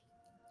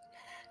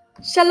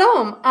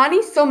Shalom, ani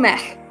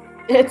somech.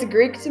 It's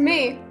Greek to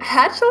me.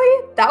 Actually,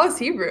 that was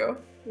Hebrew.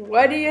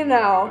 What do you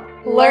know?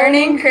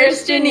 Learning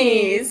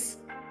Christianese.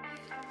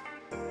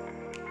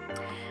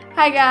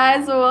 Hi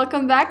guys,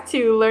 welcome back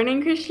to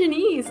Learning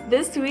Christianese.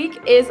 This week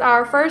is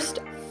our first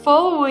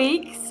full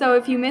week, so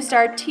if you missed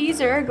our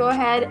teaser, go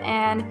ahead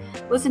and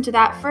listen to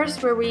that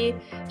first where we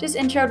just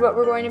introed what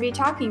we're going to be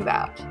talking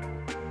about.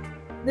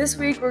 This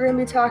week we're going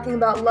to be talking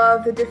about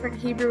love, the different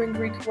Hebrew and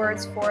Greek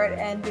words for it,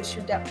 and just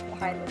your depth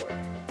behind the word.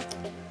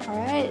 All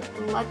right,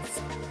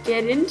 let's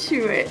get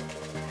into it.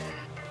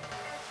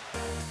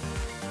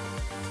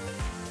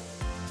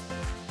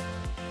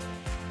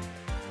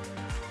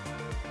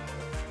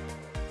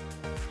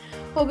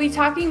 We'll be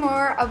talking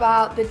more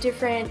about the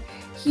different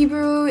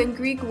Hebrew and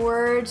Greek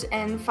words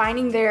and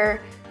finding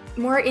their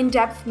more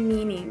in-depth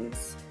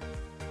meanings.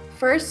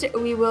 First,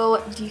 we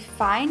will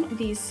define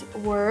these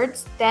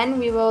words, then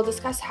we will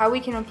discuss how we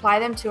can apply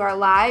them to our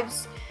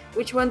lives,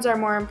 which ones are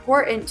more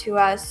important to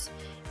us,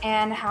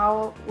 and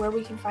where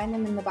we can find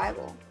them in the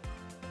Bible.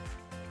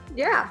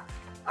 Yeah.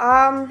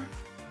 I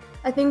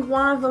think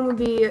one of them would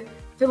be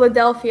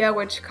Philadelphia,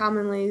 which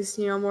commonly is,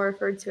 more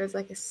referred to as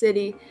like a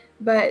city,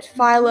 but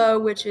philo,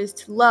 which is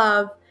to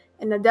love,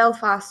 and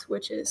adelphos,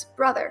 which is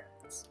brother.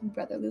 It's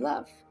brotherly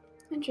love.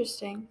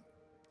 Interesting.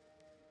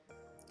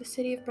 The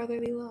city of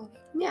brotherly love.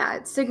 Yeah,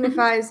 it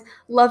signifies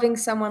loving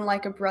someone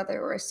like a brother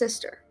or a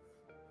sister,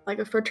 like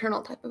a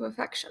fraternal type of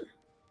affection.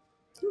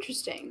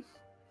 Interesting.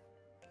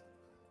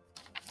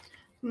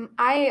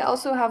 I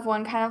also have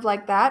one kind of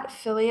like that,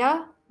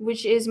 philia,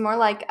 which is more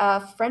like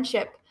a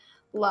friendship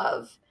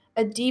love,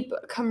 a deep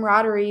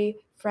camaraderie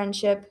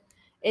friendship.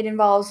 It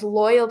involves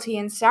loyalty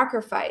and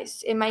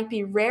sacrifice. It might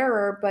be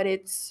rarer, but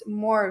it's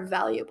more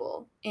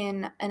valuable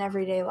in an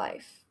everyday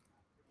life.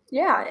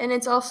 Yeah, and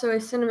it's also a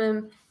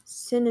synonym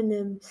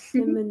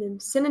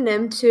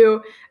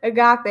to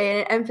agape, and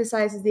it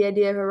emphasizes the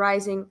idea of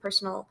arising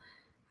personal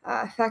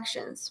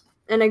affections.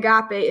 And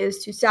agape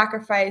is to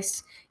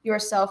sacrifice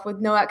yourself with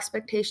no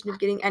expectation of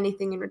getting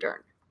anything in return,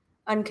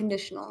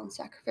 unconditional and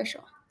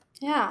sacrificial.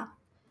 Yeah.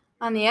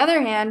 On the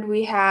other hand,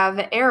 we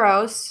have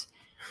eros,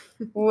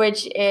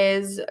 which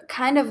is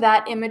kind of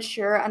that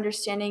immature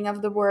understanding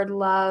of the word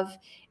love.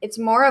 It's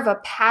more of a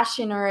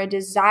passion or a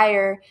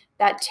desire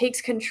that takes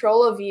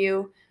control of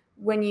you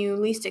when you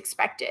least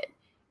expect it.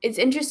 It's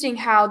interesting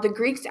how the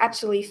Greeks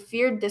actually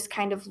feared this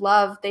kind of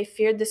love. They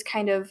feared this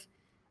kind of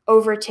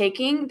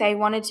overtaking. They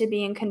wanted to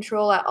be in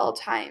control at all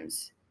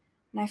times.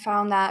 And I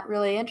found that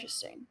really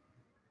interesting.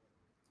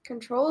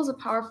 Control is a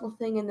powerful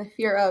thing, and the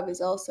fear of is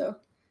also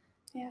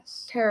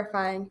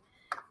terrifying.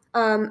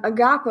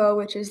 Agapo,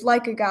 which is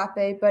like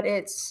agape, but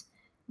it's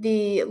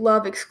the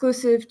love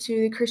exclusive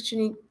to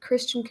the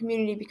Christian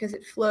community because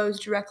it flows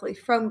directly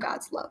from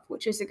God's love,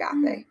 which is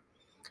agape.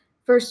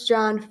 1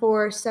 John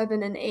 4,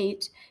 7 and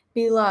 8,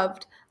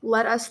 Beloved,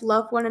 let us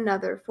love one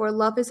another, for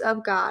love is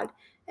of God,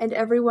 and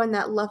everyone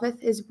that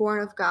loveth is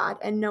born of God,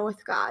 and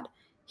knoweth God.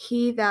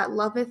 He that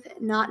loveth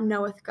not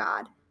knoweth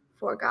God,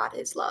 for God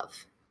is love.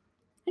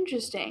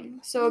 Interesting.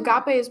 So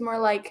agape is more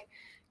like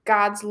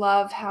God's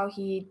love, how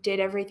he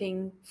did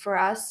everything for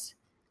us,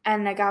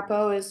 and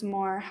agapo is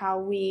more how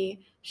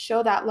we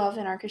show that love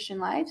in our Christian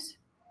lives.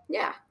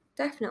 Yeah,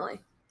 definitely.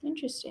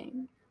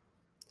 Interesting.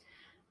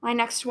 My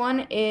next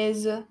one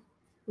is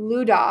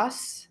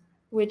ludos,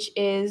 which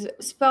is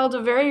spelled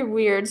very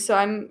weird, so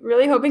I'm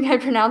really hoping I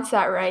pronounce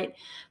that right.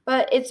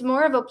 But it's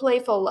more of a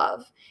playful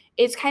love.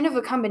 It's kind of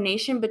a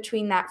combination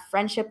between that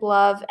friendship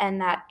love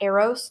and that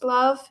eros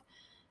love,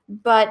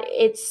 but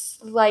it's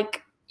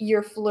like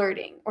you're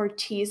flirting or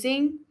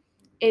teasing.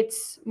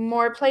 It's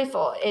more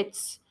playful.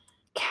 It's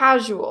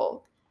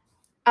casual.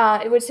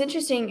 What's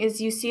interesting is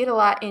you see it a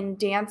lot in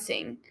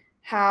dancing,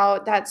 how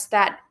that's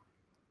that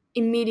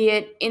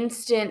immediate,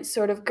 instant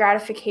sort of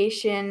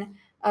gratification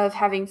of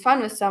having fun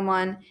with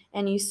someone,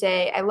 and you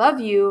say, I love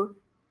you,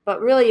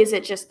 but really is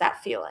it just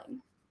that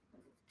feeling?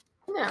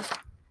 Yeah.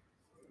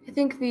 I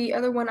think the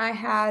other one I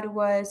had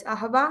was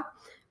ahava,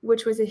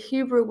 which was a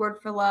Hebrew word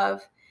for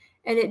love,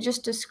 and it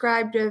just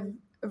described a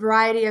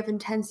variety of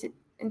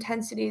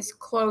intensities,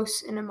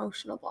 close and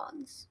emotional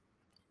bonds.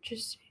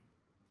 Interesting.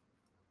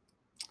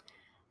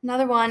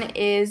 Another one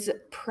is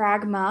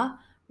pragma,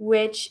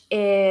 which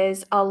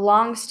is a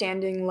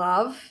long-standing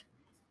love.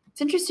 It's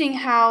interesting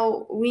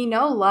how we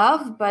know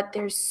love, but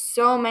there's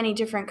so many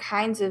different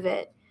kinds of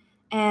it.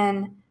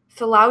 And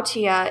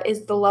philautia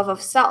is the love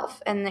of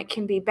self, and it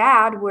can be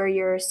bad where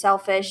you're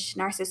selfish,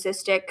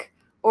 narcissistic,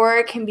 or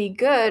it can be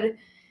good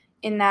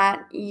in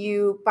that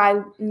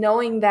by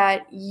knowing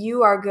that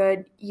you are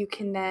good, you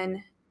can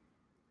then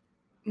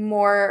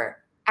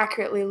more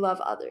accurately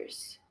love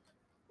others.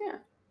 Yeah.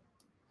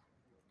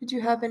 Did you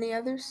have any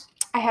others?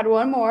 I had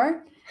one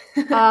more.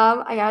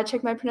 I gotta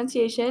check my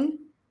pronunciation.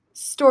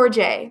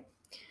 Storge.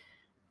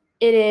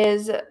 It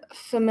is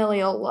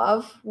familial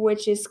love,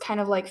 which is kind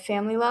of like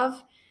family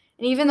love.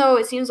 And even though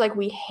it seems like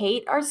we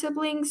hate our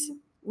siblings,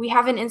 we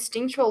have an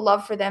instinctual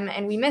love for them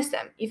and we miss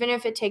them, even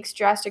if it takes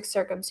drastic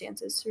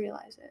circumstances to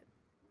realize it.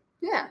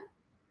 Yeah.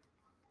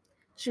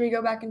 Should we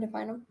go back and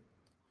define them?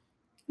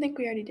 I think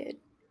we already did.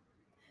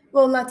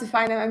 Well, not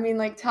define them. I mean,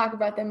 like, talk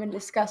about them and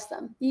discuss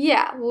them.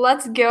 Yeah,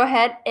 let's go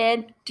ahead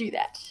and do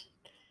that.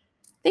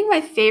 I think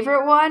my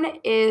favorite one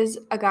is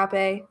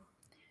agape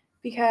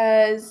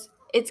because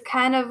it's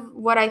kind of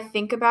what I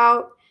think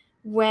about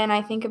when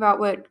I think about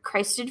what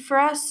Christ did for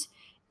us.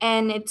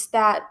 And it's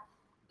that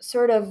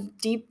sort of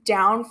deep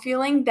down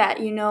feeling that,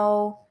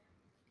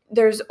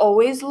 there's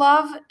always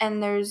love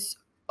and there's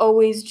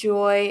always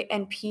joy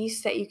and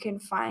peace that you can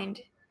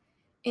find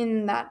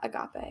in that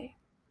agape.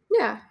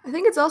 Yeah, I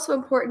think it's also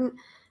important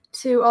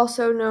to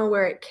also know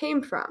where it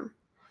came from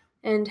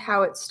and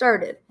how it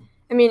started.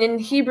 I mean, in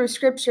Hebrew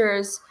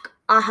scriptures,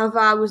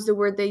 ahava was the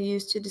word they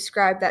used to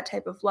describe that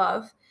type of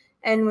love.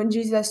 And when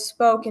Jesus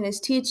spoke in his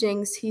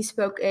teachings, he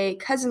spoke a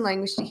cousin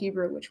language to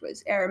Hebrew, which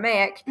was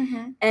Aramaic,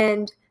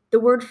 and the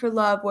word for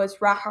love was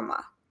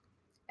rahama.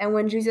 And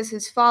when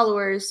Jesus'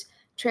 followers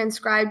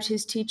transcribed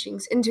his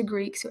teachings into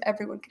Greek so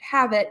everyone could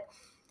have it,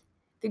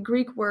 the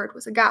Greek word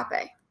was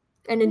agape.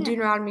 And in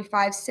Deuteronomy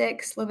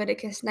 5:6,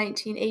 Leviticus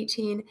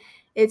 19:18,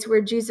 it's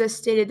where Jesus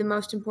stated the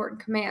most important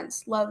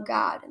commands: love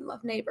God and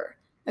love neighbor.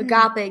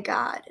 Agape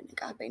God and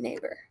agape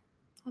neighbor.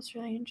 That's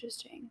really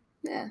interesting.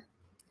 Yeah.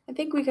 I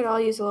think we could all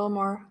use a little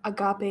more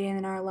agape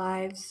in our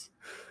lives.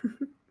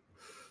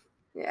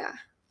 Yeah.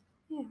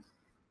 I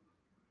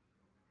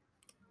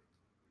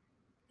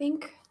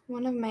think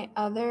one of my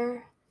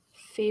other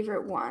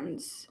favorite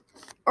ones,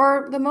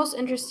 or the most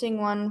interesting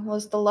one,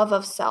 was the love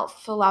of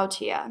self,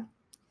 philautia.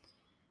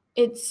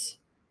 It's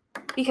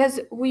because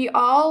we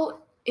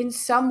all, in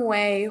some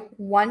way,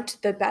 want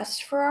the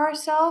best for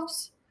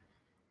ourselves,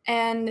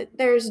 and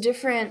there's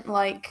different,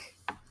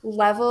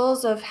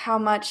 levels of how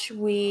much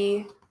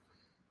we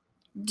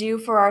do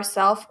for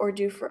ourselves or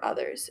do for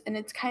others. And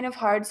it's kind of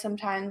hard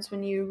sometimes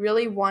when you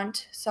really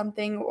want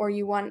something or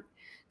you want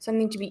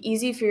something to be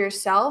easy for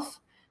yourself,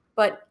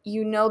 but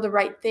the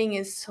right thing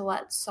is to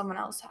let someone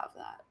else have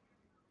that.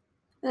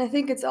 And I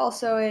think it's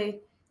also a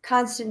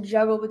constant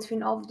juggle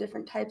between all the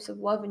different types of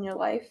love in your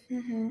life,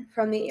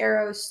 from the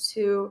eros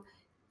to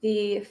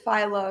the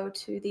philo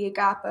to the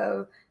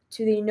agapo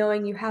to the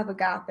knowing you have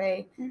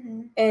agape,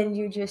 and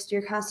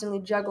you're constantly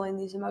juggling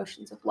these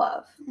emotions of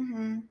love.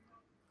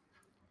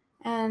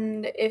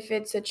 And if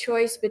it's a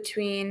choice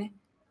between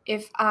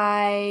if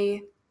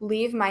I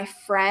leave my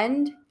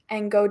friend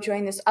and go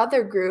join this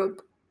other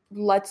group,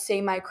 let's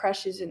say my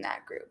crush is in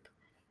that group,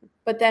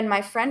 but then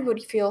my friend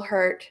would feel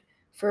hurt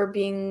for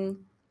being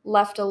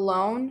left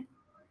alone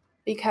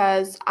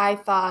because I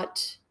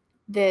thought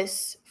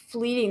this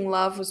fleeting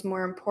love was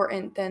more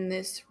important than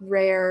this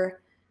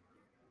rare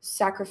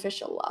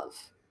sacrificial love.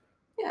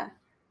 Yeah.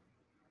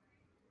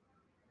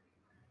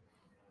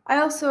 I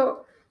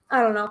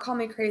don't know, call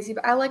me crazy,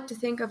 but I like to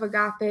think of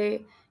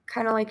agape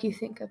kind of like you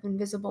think of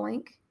invisible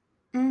ink.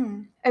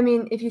 I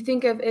mean, if you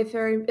think of if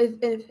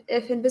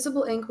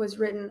invisible ink was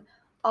written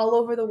all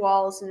over the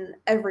walls and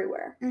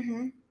everywhere,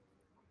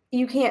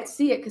 you can't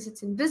see it because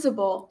it's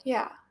invisible.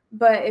 Yeah.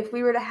 But if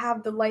we were to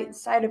have the light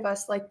inside of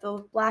us, like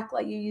the black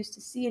light you used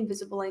to see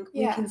invisible ink,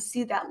 we can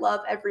see that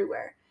love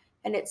everywhere.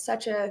 And it's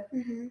such a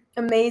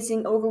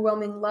amazing,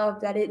 overwhelming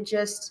love that it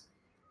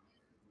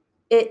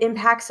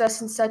impacts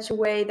us in such a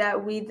way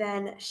that we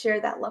then share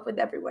that love with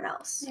everyone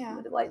else,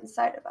 with the light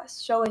inside of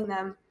us, showing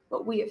them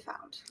what we have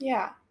found.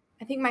 Yeah.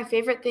 I think my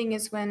favorite thing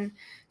is when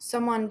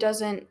someone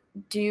doesn't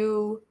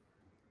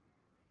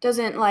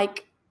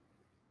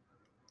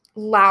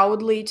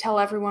loudly tell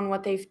everyone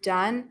what they've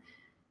done.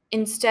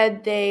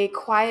 Instead, they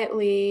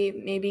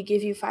quietly maybe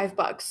give you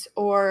 $5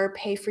 or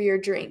pay for your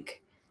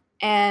drink.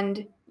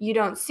 And you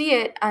don't see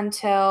it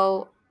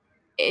until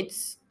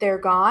they're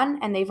gone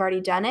and they've already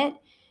done it.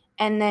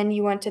 And then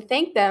you want to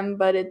thank them,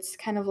 but it's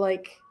kind of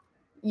like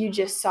you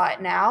just saw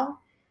it now.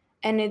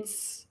 And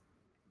it's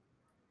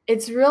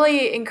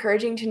really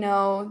encouraging to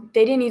know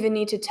they didn't even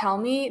need to tell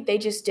me. They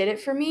just did it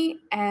for me.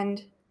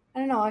 And I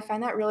don't know, I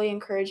find that really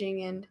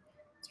encouraging, and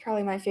it's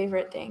probably my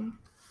favorite thing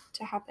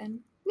to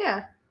happen.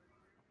 Yeah.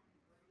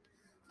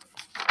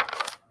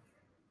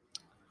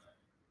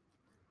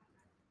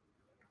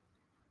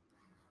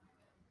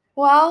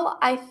 Well,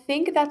 I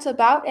think that's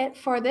about it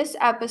for this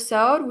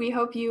episode. We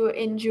hope you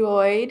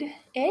enjoyed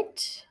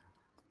it.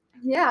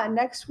 Yeah,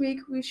 next week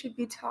we should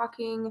be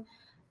talking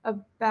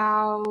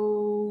about...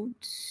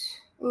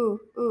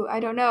 I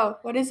don't know.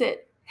 What is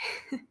it?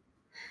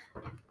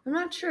 I'm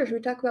not sure. Should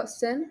we talk about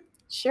sin?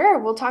 Sure,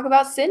 we'll talk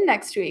about sin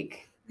next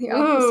week. The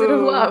opposite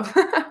of love.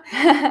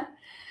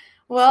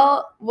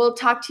 Well, we'll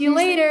talk to you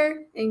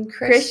later. In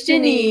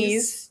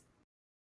Christianese.